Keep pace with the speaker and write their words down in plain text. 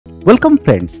Welcome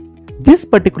friends, this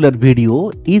particular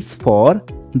video is for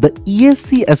the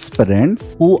ESE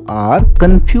aspirants who are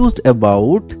confused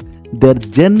about their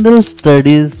general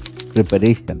studies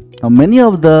preparation. Now many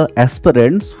of the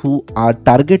aspirants who are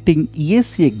targeting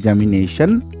ESE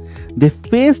examination, they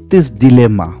face this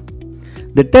dilemma.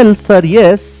 They tell, sir,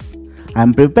 yes, I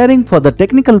am preparing for the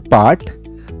technical part,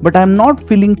 but I am not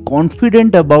feeling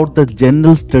confident about the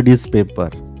general studies paper.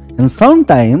 And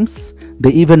sometimes they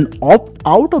even opt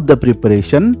out of the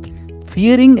preparation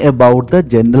fearing about the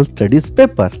general studies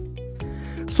paper.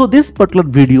 So this particular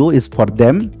video is for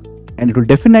them and it will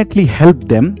definitely help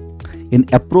them in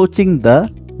approaching the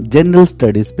general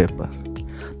studies paper.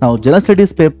 Now general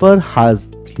studies paper has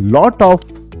lot of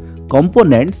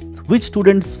components which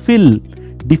students feel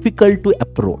difficult to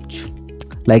approach.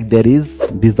 Like there is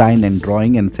design and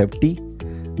drawing and safety,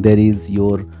 there is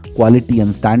your quality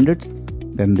and standards,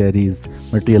 then there is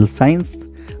material science,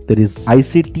 there is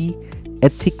ICT,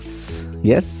 ethics,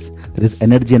 yes, there is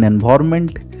energy and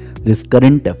environment, there is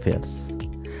current affairs.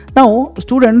 Now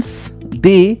students,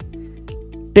 they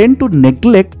tend to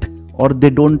neglect or they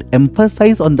don't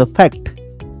emphasize on the fact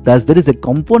that there is a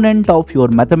component of your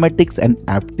mathematics and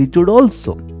aptitude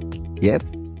also. Yes.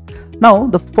 Now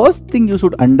the first thing you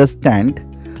should understand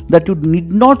that you need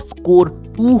not score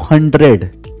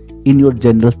 200 in your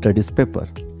general studies paper.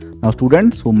 Now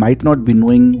students who might not be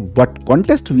knowing what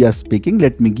contest we are speaking,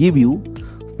 let me give you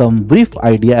some brief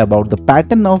idea about the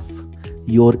pattern of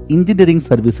your engineering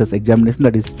services examination,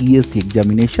 that is ESE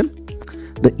examination.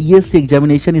 The ESE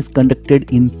examination is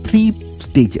conducted in 3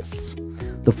 stages.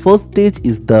 The first stage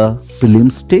is the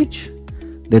prelims stage,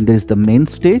 then there is the main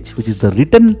stage which is the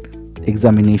written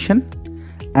examination,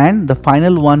 and the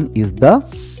final one is the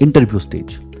interview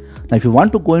stage. Now if you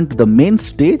want to go into the main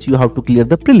stage, you have to clear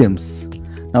the prelims.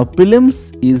 Now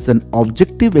prelims is an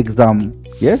objective exam,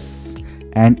 yes,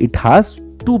 and it has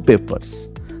 2 papers.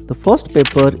 The first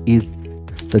paper is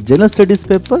the general studies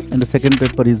paper and the second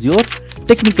paper is your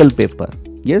technical paper.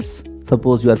 Yes,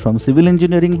 suppose you are from civil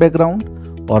engineering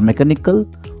background or mechanical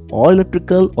or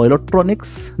electrical or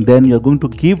electronics, then you are going to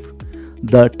give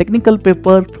the technical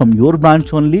paper from your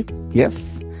branch only.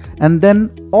 Yes, and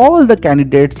then all the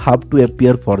candidates have to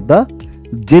appear for the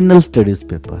general studies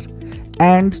paper,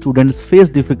 and students face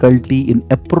difficulty in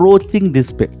approaching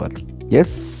this paper.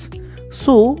 Yes,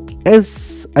 so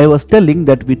as I was telling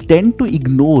that we tend to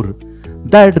ignore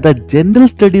that the general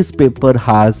studies paper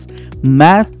has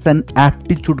maths and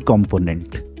aptitude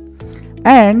component,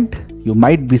 and you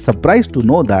might be surprised to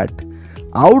know that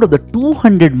out of the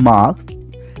 200 marks,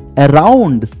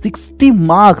 around 60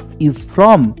 marks is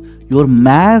from your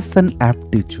maths and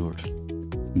aptitude.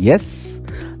 Yes,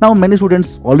 now many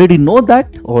students already know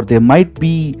that, or they might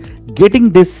be getting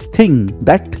this thing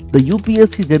that the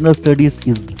UPSC general studies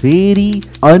is very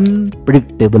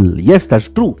unpredictable. Yes, that's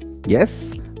true.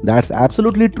 Yes, that's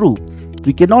absolutely true.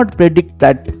 We cannot predict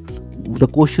that the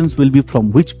questions will be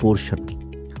from which portion.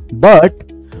 But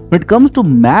when it comes to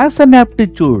maths and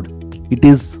aptitude, it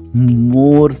is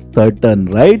more certain,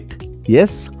 right?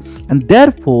 Yes, and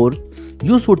therefore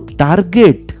you should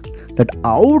target that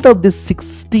out of this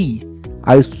 60,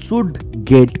 I should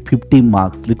get 50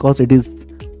 marks because it is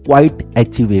quite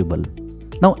achievable.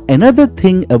 Now another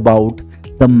thing about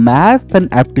the math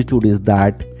and aptitude is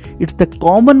that it's the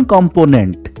common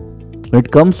component when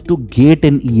it comes to GATE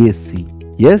and ESE.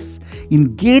 Yes,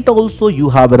 in GATE also you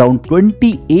have around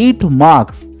 28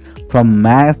 marks from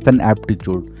math and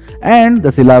aptitude, and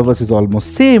the syllabus is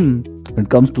almost same when it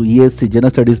comes to ESE general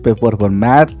studies paper for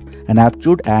math and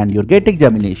aptitude and your GATE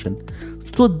examination.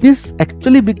 So this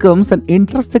actually becomes an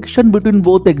intersection between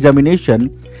both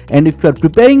examination, and if you are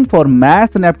preparing for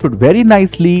math and aptitude very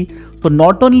nicely, so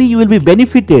not only you will be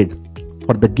benefited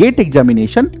for the GATE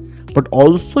examination, but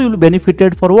also you will be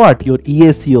benefited for what? Your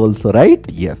ESE also, right?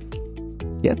 Yes.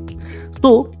 Yes.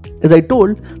 So as I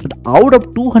told that out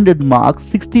of 200 marks,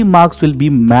 60 marks will be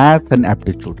math and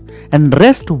aptitude, and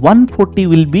rest 140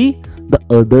 will be the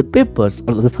other papers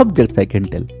or the subjects, I can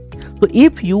tell. So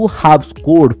if you have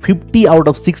scored 50 out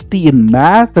of 60 in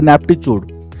math and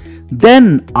aptitude,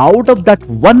 then out of that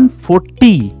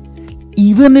 140,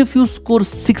 even if you score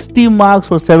 60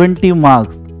 marks or 70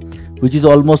 marks, which is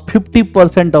almost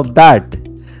 50% of that,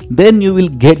 then you will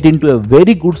get into a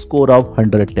very good score of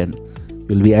 110. You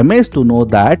will be amazed to know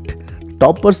that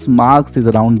topper's marks is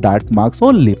around that marks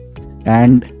only,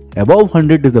 and above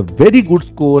 100 is a very good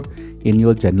score in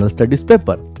your general studies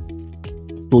paper.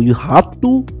 So you have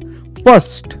to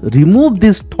first remove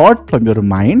this thought from your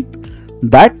mind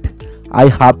that I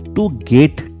have to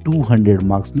get 200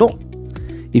 marks. No,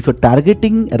 if you're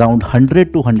targeting around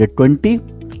 100 to 120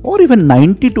 or even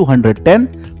 90 to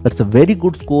 110, That's a very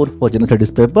good score for general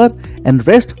studies paper, and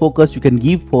rest focus you can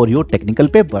give for your technical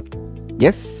paper.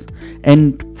 Yes,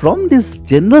 and from this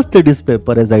general studies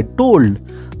paper, as I told,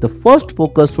 the first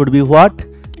focus should be what?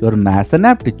 Your maths and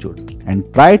aptitude,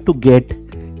 and try to get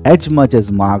as much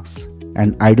as marks,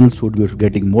 and ideal should be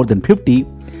getting more than 50,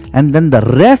 and then the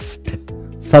rest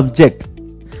subject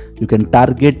you can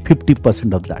target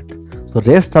 50% of that. So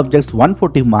rest subjects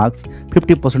 140 marks,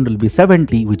 50% will be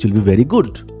 70, which will be very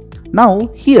good. Now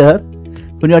here,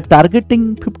 when you are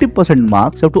targeting 50%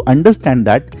 marks, you have to understand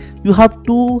that you have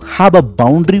to have a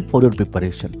boundary for your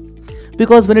preparation.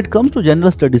 Because when it comes to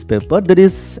general studies paper, there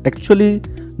is actually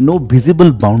no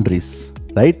visible boundaries,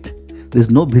 right? There is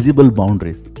no visible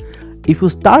boundaries. If you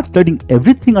start studying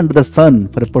everything under the sun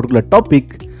for a particular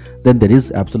topic, then there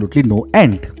is absolutely no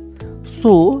end.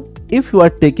 So if you are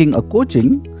taking a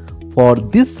coaching for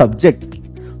this subject,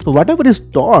 so whatever is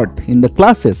taught in the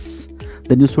classes,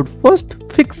 then you should first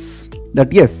fix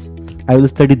that yes, I will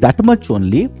study that much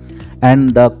only, and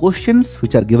the questions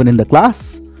which are given in the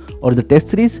class or the test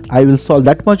series, I will solve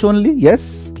that much only,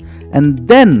 yes, and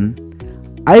then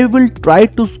I will try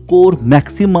to score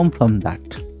maximum from that,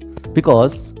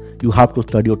 because you have to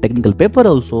study your technical paper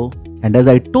also, and as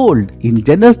I told, in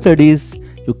general studies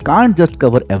you can't just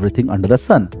cover everything under the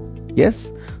sun.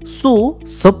 Yes, so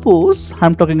suppose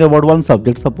I'm talking about one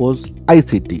subject, suppose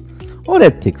ICT or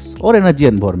ethics or energy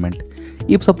environment.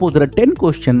 If suppose there are 10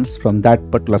 questions from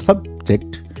that particular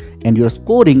subject and you're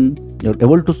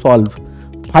able to solve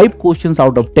 5 questions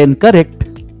out of 10 correct,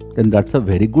 then that's a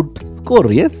very good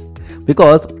score. Yes,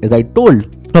 because as I told,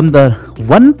 from the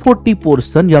 140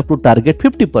 portion you have to target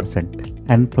 50%,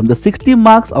 and from the 60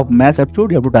 marks of maths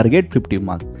aptitude you have to target 50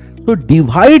 marks. So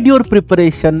divide your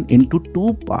preparation into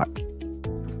 2 parts.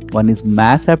 One is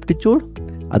maths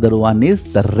aptitude, other one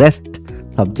is the rest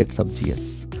subjects of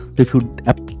GS. So if you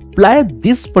apply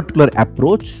this particular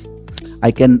approach,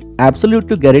 I can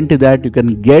absolutely guarantee that you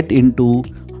can get into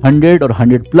 100 or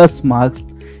 100 plus marks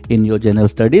in your general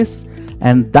studies,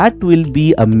 and that will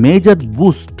be a major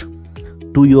boost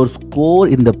to your score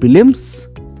in the prelims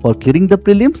for clearing the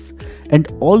prelims, and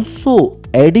also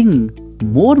adding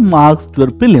more marks to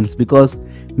your prelims, because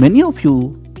many of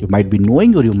you might be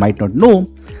knowing or you might not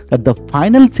know that the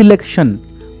final selection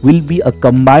will be a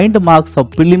combined marks of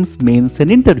prelims, mains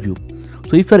and interview.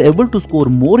 So if you are able to score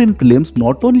more in prelims,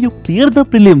 not only you clear the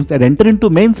prelims and enter into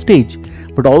main stage,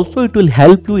 but also it will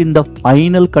help you in the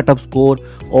final cut-off score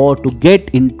or to get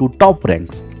into top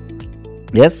ranks.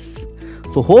 Yes,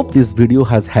 so hope this video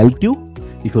has helped you.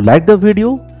 If you like the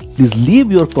video, please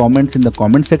leave your comments in the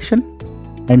comment section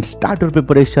and start your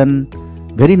preparation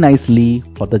very nicely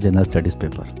for the general studies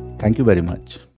paper. Thank you very much.